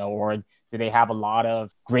complaints, or do they have a lot of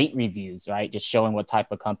great reviews, right? Just showing what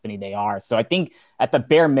type of company they are. So I think at the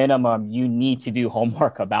bare minimum, you need to do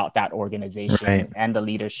homework about that organization, right, and the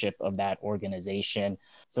leadership of that organization.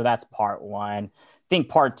 So that's part one. I think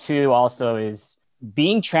part two also is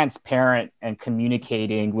being transparent and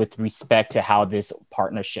communicating with respect to how this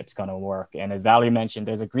partnership's going to work. And as Valerie mentioned,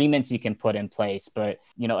 there's agreements you can put in place, but,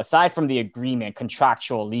 aside from the agreement,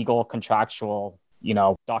 legal contractual,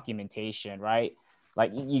 documentation, right?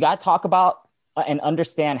 Like you got to talk about and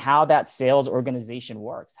understand how that sales organization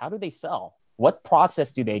works. How do they sell? What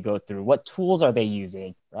process do they go through? What tools are they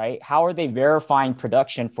using, right? How are they verifying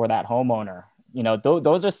production for that homeowner?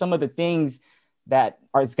 Those are some of the things that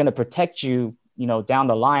is going to protect you, down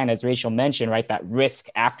the line, as Rachel mentioned, right? That risk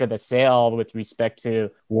after the sale with respect to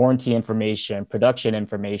warranty information, production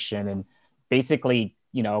information, and basically,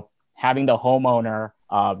 having the homeowner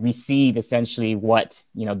receive essentially what,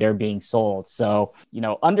 they're being sold. So,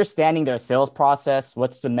 understanding their sales process,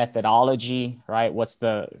 what's the methodology, right? What's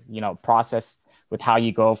the, process with how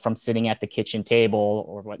you go from sitting at the kitchen table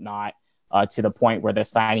or whatnot to the point where they're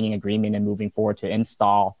signing an agreement and moving forward to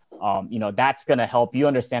install. That's going to help you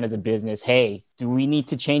understand as a business, hey, do we need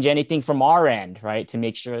to change anything from our end, right? To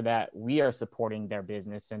make sure that we are supporting their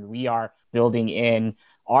business and we are building in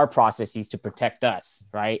our processes to protect us,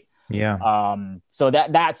 right? Yeah. So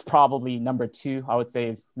that's probably number two, I would say,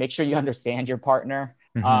 is make sure you understand your partner.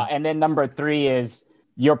 Mm-hmm. And then number three is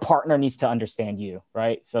your partner needs to understand you,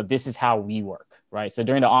 right? So this is how we work, right? So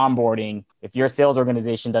during the onboarding, if your sales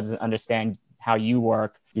organization doesn't understand how you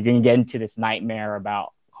work, you're going to get into this nightmare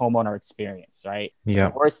about homeowner experience, right? Yeah.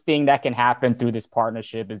 The worst thing that can happen through this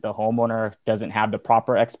partnership is the homeowner doesn't have the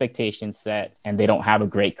proper expectations set and they don't have a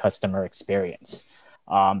great customer experience.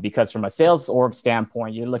 Because from a sales org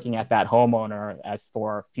standpoint, you're looking at that homeowner as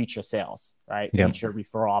for future sales, right? Yep. Future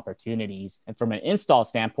referral opportunities. And from an install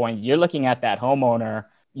standpoint, you're looking at that homeowner,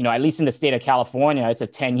 at least in the state of California, it's a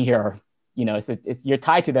 10-year, you're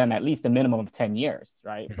tied to them at least a minimum of 10 years,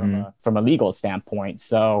 right? Mm-hmm. From a legal standpoint.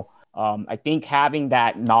 So I think having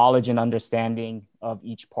that knowledge and understanding of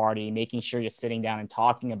each party, making sure you're sitting down and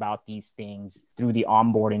talking about these things through the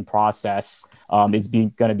onboarding process is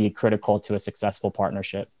going to be critical to a successful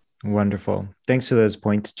partnership. Wonderful. Thanks for those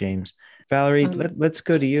points, James. Valerie, let's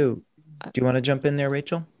go to you. Do you want to jump in there,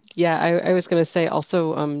 Rachel? Yeah, I was going to say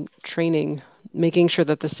also training, making sure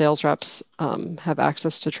that the sales reps have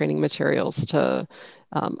access to training materials to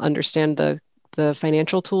understand the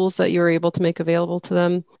financial tools that you're able to make available to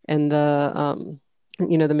them and the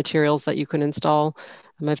materials that you can install.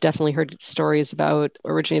 I've definitely heard stories about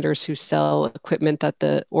originators who sell equipment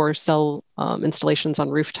or sell installations on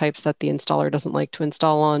roof types that the installer doesn't like to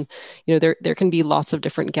install on. There can be lots of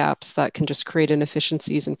different gaps that can just create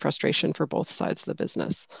inefficiencies and frustration for both sides of the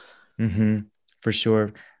business. Mm-hmm. For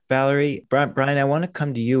sure. Valerie, Brian, I want to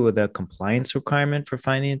come to you with a compliance requirement for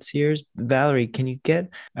financiers. Valerie, can you get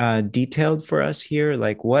detailed for us here?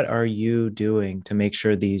 Like, what are you doing to make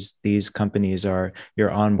sure these companies you're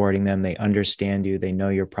onboarding them, they understand you, they know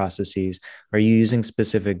your processes? Are you using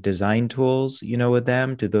specific design tools, with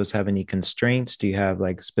them? Do those have any constraints? Do you have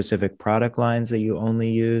like specific product lines that you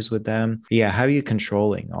only use with them? Yeah, how are you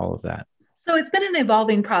controlling all of that? So it's been an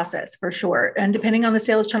evolving process for sure. And depending on the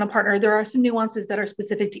sales channel partner, there are some nuances that are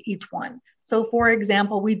specific to each one. So for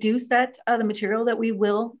example, we do set the material that we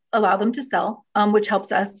will allow them to sell, which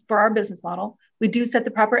helps us for our business model. We do set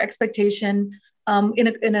the proper expectation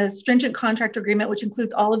in a stringent contract agreement, which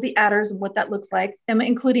includes all of the adders and what that looks like,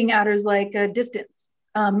 including adders like distance.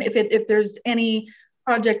 If there's any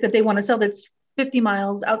project that they want to sell that's 50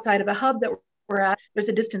 miles outside of a hub that we're at, there's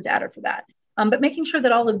a distance adder for that. But making sure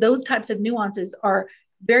that all of those types of nuances are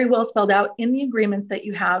very well spelled out in the agreements that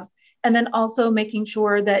you have. And then also making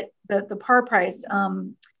sure that the par price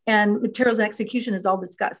and materials and execution is all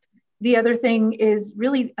discussed. The other thing is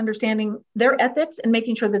really understanding their ethics and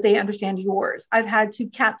making sure that they understand yours. I've had to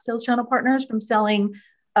cap sales channel partners from selling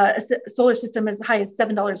a solar system as high as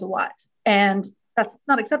 $7 a watt. And that's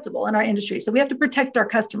not acceptable in our industry. So we have to protect our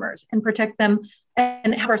customers and protect them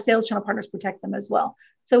and have our sales channel partners protect them as well.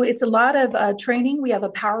 So it's a lot of training. We have a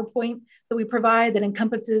PowerPoint that we provide that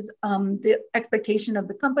encompasses the expectation of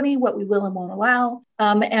the company, what we will and won't allow.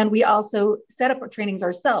 And we also set up our trainings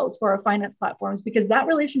ourselves for our finance platforms because that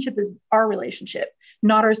relationship is our relationship,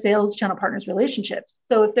 not our sales channel partners' relationships.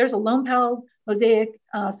 So if there's a Lone Pal, Mosaic,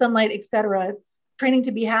 Sunlight, et cetera, training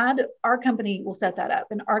to be had, our company will set that up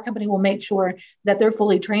and our company will make sure that they're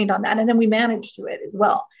fully trained on that. And then we manage to it as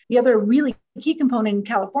well. The other really key component in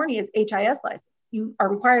California is HIS license. You are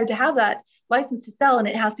required to have that license to sell and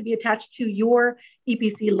it has to be attached to your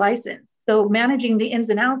EPC license. So managing the ins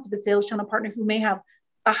and outs of a sales channel partner who may have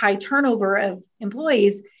a high turnover of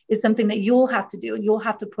employees is something that you'll have to do. And you'll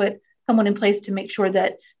have to put someone in place to make sure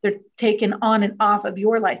that they're taken on and off of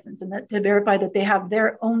your license and that to verify that they have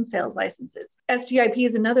their own sales licenses. SGIP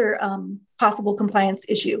is another possible compliance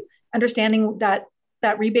issue. Understanding that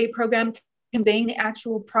rebate program, conveying the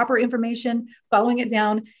actual proper information, following it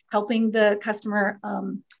down, helping the customer,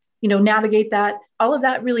 navigate that. All of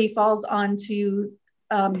that really falls onto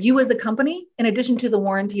you as a company, in addition to the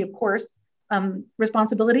warranty, of course,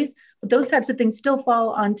 responsibilities. But those types of things still fall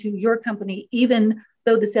onto your company, even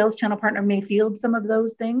though the sales channel partner may field some of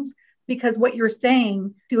those things, because what you're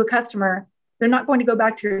saying to a customer, they're not going to go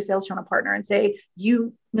back to your sales channel partner and say,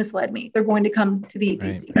 you misled me. They're going to come to the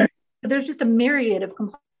EPC. Right. But there's just a myriad of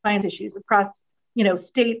compliance issues across,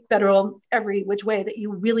 state, federal, every which way that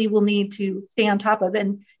you really will need to stay on top of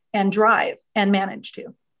and drive and manage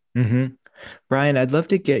to. Mm-hmm. Brian, I'd love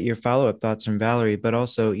to get your follow-up thoughts from Valerie, but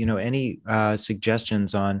also, any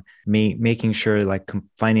suggestions on making sure like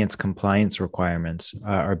finance compliance requirements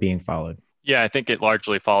are being followed. Yeah, I think it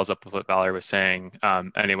largely follows up with what Valerie was saying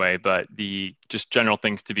anyway, but the just general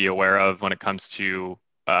things to be aware of when it comes to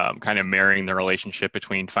kind of marrying the relationship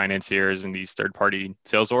between financiers and these third-party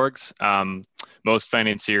sales orgs. Most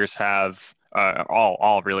financiers have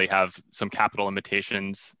all really have some capital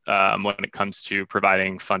limitations when it comes to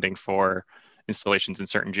providing funding for installations in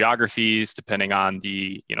certain geographies, depending on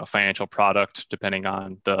the financial product, depending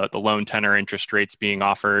on the loan tenor interest rates being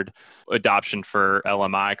offered, adoption for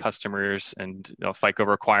LMI customers and FICO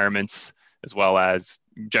requirements, as well as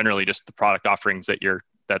generally just the product offerings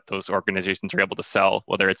that those organizations are able to sell,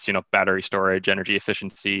 whether it's battery storage, energy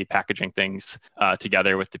efficiency, packaging things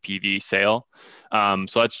together with the PV sale.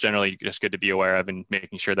 So that's generally just good to be aware of and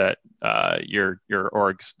making sure that your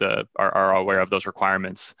orgs are aware of those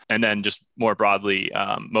requirements. And then just more broadly,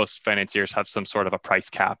 most financiers have some sort of a price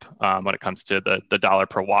cap when it comes to the dollar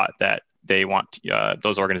per watt that they want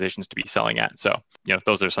those organizations to be selling at. So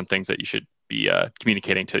those are some things that you should be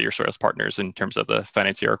communicating to your sales partners in terms of the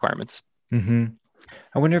financier requirements. Mm-hmm.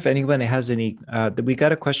 I wonder if anyone has any, we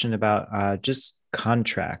got a question about just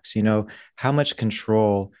contracts, how much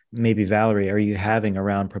control, maybe Valerie, are you having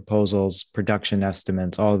around proposals, production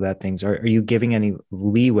estimates, all of that things? Are you giving any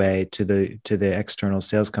leeway to the external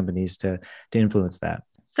sales companies to influence that?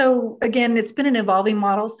 So again, it's been an evolving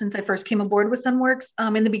model since I first came aboard with Sunworks.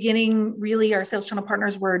 In the beginning, really our sales channel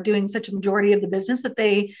partners were doing such a majority of the business that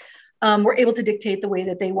they were able to dictate the way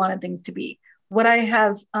that they wanted things to be. What I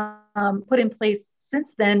have put in place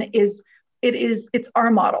since then is it's our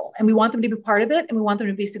model, and we want them to be part of it, and we want them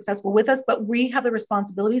to be successful with us. But we have the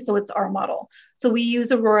responsibility, so it's our model. So we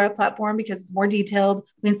use Aurora platform because it's more detailed.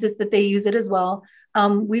 We insist that they use it as well.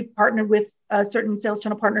 We've partnered with certain sales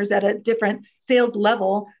channel partners at a different sales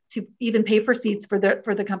level to even pay for seats for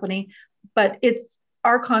the company. But it's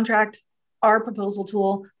our contract, our proposal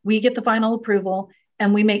tool. We get the final approval,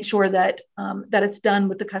 and we make sure that that it's done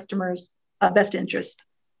with the customer's best interest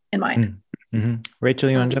in mind. Mm-hmm. Rachel,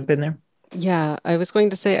 you want to jump in there? Yeah, I was going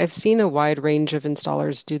to say I've seen a wide range of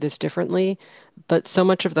installers do this differently, but so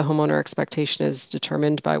much of the homeowner expectation is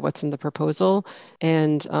determined by what's in the proposal.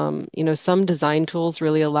 And, some design tools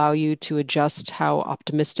really allow you to adjust how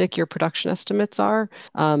optimistic your production estimates are.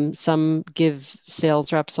 Some give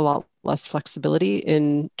sales reps a lot less flexibility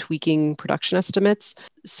in tweaking production estimates.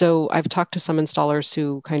 So I've talked to some installers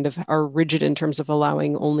who kind of are rigid in terms of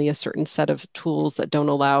allowing only a certain set of tools that don't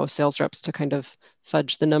allow sales reps to kind of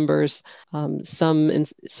fudge the numbers. Some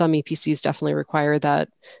EPCs definitely require that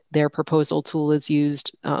their proposal tool is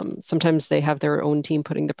used. Sometimes they have their own team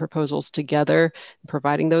putting the proposals together and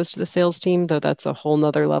providing those to the sales team, though that's a whole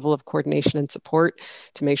nother level of coordination and support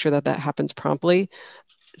to make sure that that happens promptly.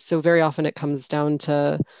 So very often it comes down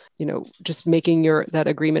to, just making that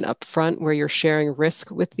agreement up front where you're sharing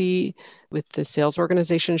risk with the sales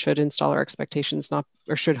organization should installer expectations not,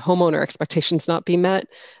 or should homeowner expectations not be met,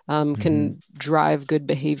 can drive good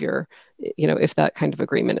behavior, if that kind of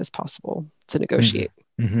agreement is possible to negotiate.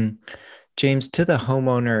 James, to the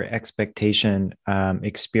homeowner expectation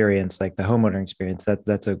experience, like the homeowner experience,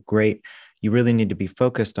 that's a great, you really need to be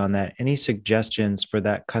focused on that. Any suggestions for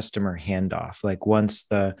that customer handoff? Like once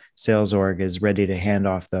the sales org is ready to hand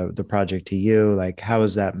off the project to you, like how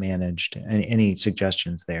is that managed? Any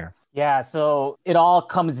suggestions there? Yeah, so it all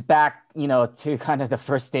comes back, to kind of the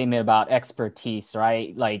first statement about expertise,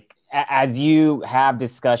 right? Like as you have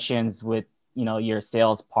discussions with, your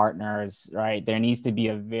sales partners, right? There needs to be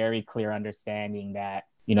a very clear understanding that,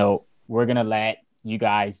 we're going to let you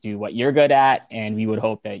guys do what you're good at, and we would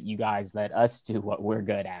hope that you guys let us do what we're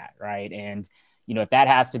good at, right? And, if that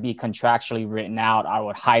has to be contractually written out, I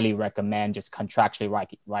would highly recommend just contractually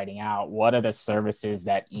writing out what are the services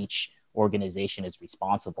that each organization is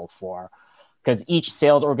responsible for, because each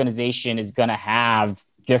sales organization is going to have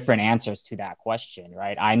different answers to that question,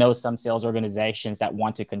 right? I know some sales organizations that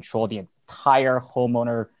want to control the entire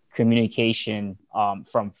homeowner communication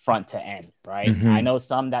from front to end, right? I know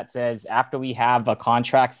some that says after we have a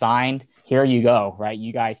contract signed, here you go, right?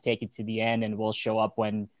 You guys take it to the end and we'll show up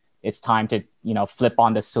when it's time to, flip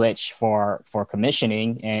on the switch for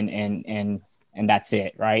commissioning and that's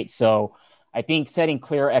it, right? So I think setting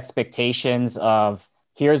clear expectations of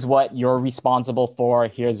here's what you're responsible for,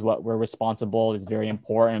 here's what we're responsible is very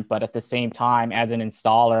important. But at the same time, as an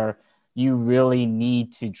installer, you really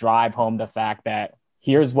need to drive home the fact that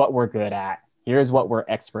here's what we're good at, here's what we're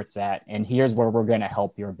experts at, and here's where we're going to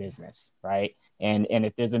help your business, right? And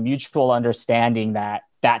if there's a mutual understanding that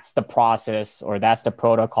that's the process or that's the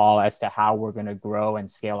protocol as to how we're going to grow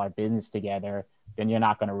and scale our business together, then you're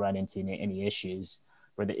not going to run into any issues.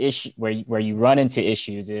 Where the issue, where you run into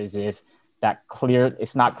issues is if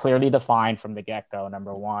it's not clearly defined from the get-go,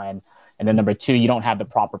 number one. And then number two, you don't have the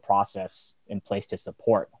proper process in place to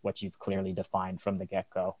support what you've clearly defined from the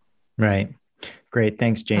get-go. Right. Great.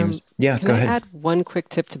 Thanks, James. Go ahead. Can I add one quick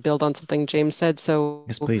tip to build on something James said? So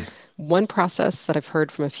yes, please. One process that I've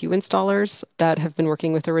heard from a few installers that have been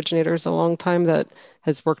working with originators a long time that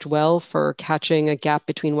has worked well for catching a gap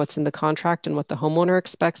between what's in the contract and what the homeowner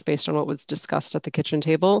expects based on what was discussed at the kitchen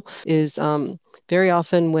table is very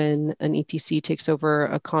often when an EPC takes over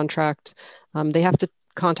a contract, they have to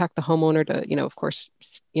contact the homeowner to, of course,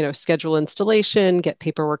 schedule installation, get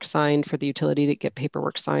paperwork signed for the utility, to get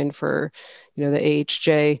paperwork signed for, the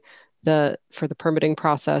AHJ, for the permitting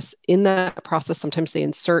process. In that process, sometimes they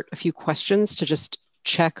insert a few questions to just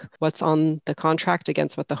check what's on the contract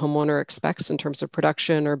against what the homeowner expects in terms of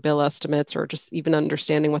production or bill estimates, or just even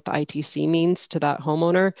understanding what the ITC means to that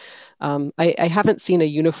homeowner. I haven't seen a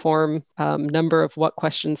uniform number of what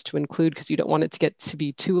questions to include because you don't want it to get to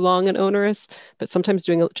be too long and onerous, but sometimes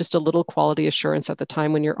doing just a little quality assurance at the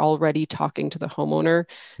time when you're already talking to the homeowner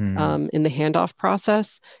in the handoff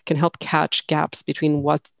process can help catch gaps between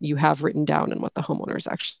what you have written down and what the homeowner is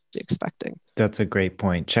actually expecting. That's a great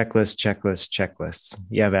point. Checklists.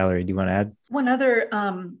 Yeah, Valerie, do you want to add? One other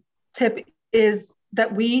tip is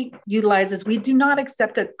that we utilize is we do not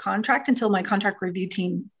accept a contract until my contract review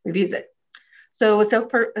team reviews it. So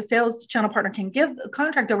a sales channel partner can give a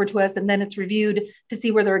contract over to us, and then it's reviewed to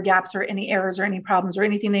see where there are gaps or any errors or any problems or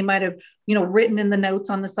anything they might have, written in the notes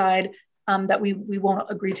on the side that we won't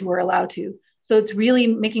agree to or allow to. So it's really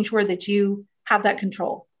making sure that you have that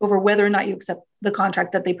control over whether or not you accept the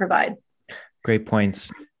contract that they provide. Great points.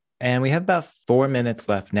 And we have about 4 minutes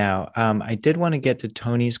left now. I did want to get to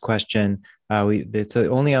Tony's question. It's the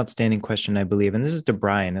only outstanding question, I believe. And this is to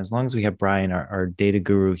Brian, as long as we have Brian, our data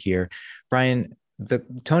guru here. Brian,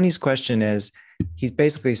 Tony's question is, he's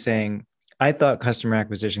basically saying, I thought customer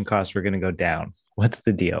acquisition costs were going to go down. What's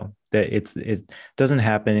the deal? That it doesn't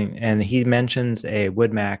happen. And he mentions a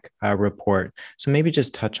WoodMac report. So maybe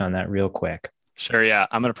just touch on that real quick. Sure. Yeah.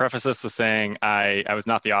 I'm going to preface this with saying I was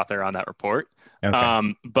not the author on that report.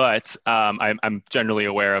 Okay. But I'm generally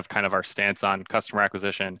aware of kind of our stance on customer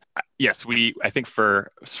acquisition. Yes, I think for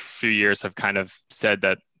a few years have kind of said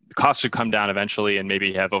that the costs should come down eventually and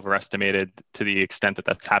maybe have overestimated to the extent that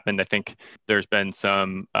that's happened. I think there's been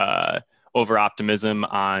some over optimism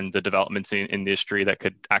on the developments in the industry that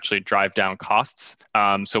could actually drive down costs.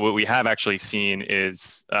 So what we have actually seen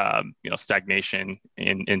is stagnation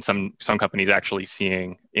in some companies actually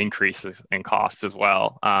seeing increases in costs as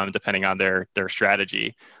well, depending on their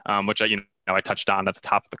strategy, which I touched on at the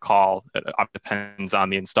top of the call. It depends on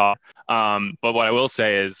the installer. But what I will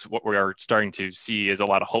say is what we are starting to see is a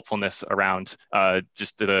lot of hopefulness around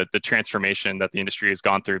just the transformation that the industry has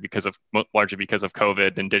gone through largely because of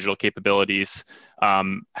COVID and digital capabilities,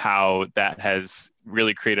 how that has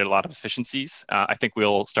really created a lot of efficiencies. I think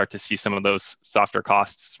we'll start to see some of those softer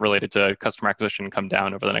costs related to customer acquisition come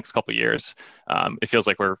down over the next couple of years. It feels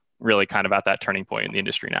like we're really kind of at that turning point in the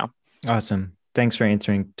industry now. Awesome. Thanks for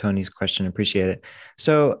answering Tony's question. Appreciate it.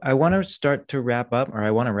 So I want to wrap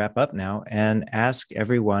up now and ask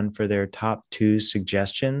everyone for their top 2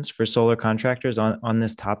 suggestions for solar contractors on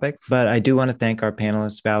this topic. But I do want to thank our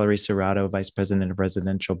panelists, Valerie Serrato, Vice President of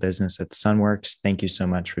Residential Business at Sunworks. Thank you so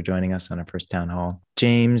much for joining us on our first town hall.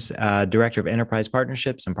 James, Director of Enterprise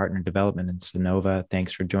Partnerships and Partner Development in Sunnova.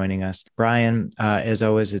 Thanks for joining us. Brian, as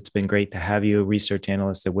always, it's been great to have you, Research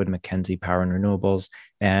Analyst at Wood Mackenzie Power and Renewables,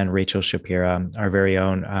 and Rachel Shapira, our very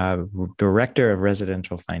own Director of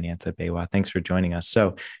Residential Finance at BayWa. Thanks for joining us.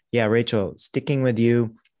 So yeah, Rachel, sticking with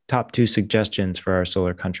you, top 2 suggestions for our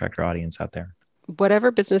solar contractor audience out there.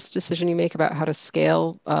 Whatever business decision you make about how to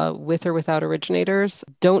scale with or without originators,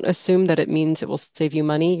 don't assume that it means it will save you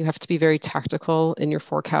money. You have to be very tactical in your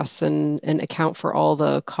forecasts and account for all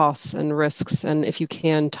the costs and risks. And if you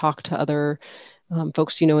can, talk to other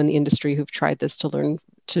folks in the industry who've tried this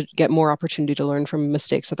to get more opportunity to learn from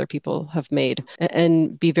mistakes other people have made,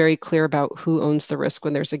 and be very clear about who owns the risk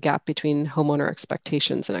when there's a gap between homeowner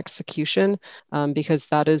expectations and execution, because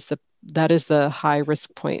that is the high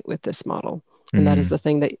risk point with this model. And that is the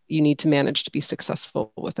thing that you need to manage to be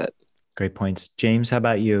successful with it. Great points. James, how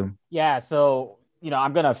about you? Yeah. So,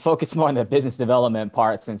 I'm going to focus more on the business development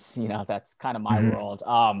part since, that's kind of my world.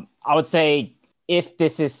 I would say if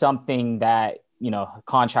this is something that,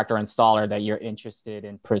 contractor installer that you're interested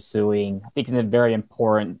in pursuing, I think it's very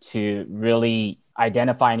important to really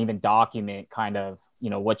identify and even document kind of,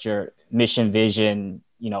 what your mission, vision,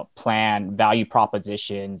 plan, value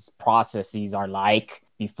propositions, processes are like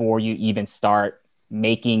before you even start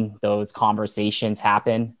making those conversations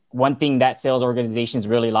happen. One thing that sales organizations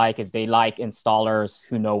really like is they like installers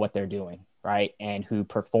who know what they're doing, right? And who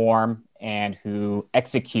perform and who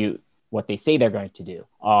execute what they say they're going to do,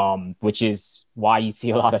 which is why you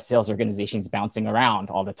see a lot of sales organizations bouncing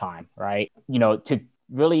around all the time, right? To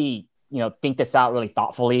really, think this out really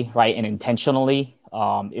thoughtfully, right? And intentionally,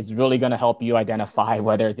 is really going to help you identify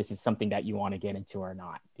whether this is something that you want to get into or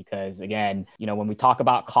not. Because again, when we talk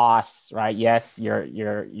about costs, right? Yes,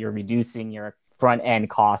 you're reducing your front end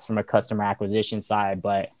costs from a customer acquisition side,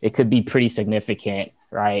 but it could be pretty significant,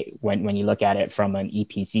 right? When you look at it from an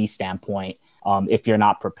EPC standpoint, if you're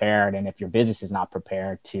not prepared and if your business is not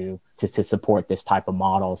prepared to support this type of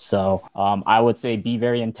model. So I would say be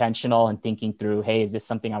very intentional in thinking through, hey, is this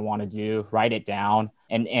something I want to do? Write it down.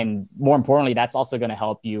 And more importantly, that's also going to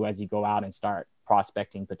help you as you go out and start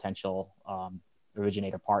prospecting potential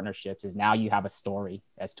originator partnerships, is now you have a story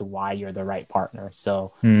as to why you're the right partner.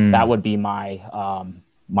 So that would be my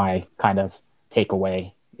my kind of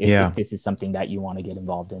takeaway if this is something that you want to get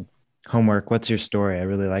involved in. Homework. What's your story? I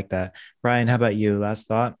really like that. Brian, how about you? Last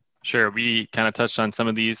thought? Sure. We kind of touched on some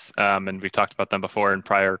of these and we've talked about them before in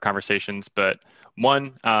prior conversations, but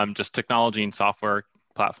one, just technology and software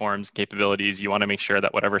platforms, capabilities. You want to make sure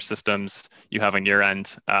that whatever systems you have on your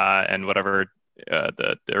end and whatever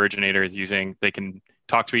the originator is using, they can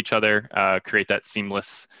talk to each other, create that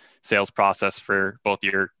seamless sales process for both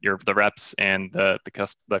the reps and the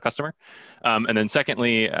customer. And then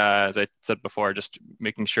secondly, as I said before, just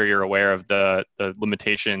making sure you're aware of the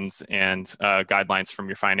limitations and guidelines from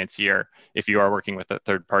your financier. If you are working with a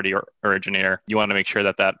third party originator, you want to make sure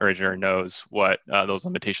that originator knows what those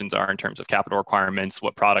limitations are in terms of capital requirements,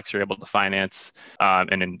 what products you're able to finance,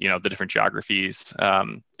 and in the different geographies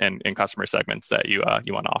and customer segments that you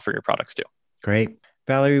want to offer your products to. Great.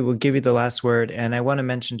 Valerie, we'll give you the last word. And I want to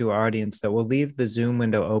mention to our audience that we'll leave the Zoom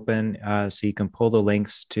window open so you can pull the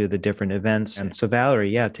links to the different events. And so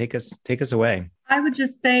Valerie, take us away. I would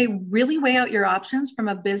just say really weigh out your options from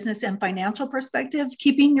a business and financial perspective,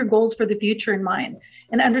 keeping your goals for the future in mind,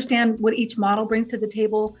 and understand what each model brings to the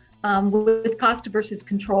table with cost versus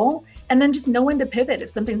control, and then just know when to pivot if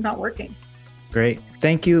something's not working. Great.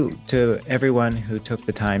 Thank you to everyone who took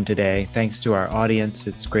the time today. Thanks to our audience.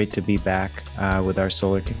 It's great to be back with our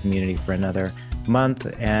solar community for another month.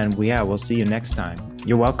 And we'll see you next time.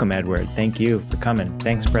 You're welcome, Edward. Thank you for coming.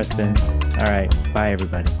 Thanks, Preston. All right. Bye,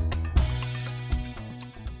 everybody.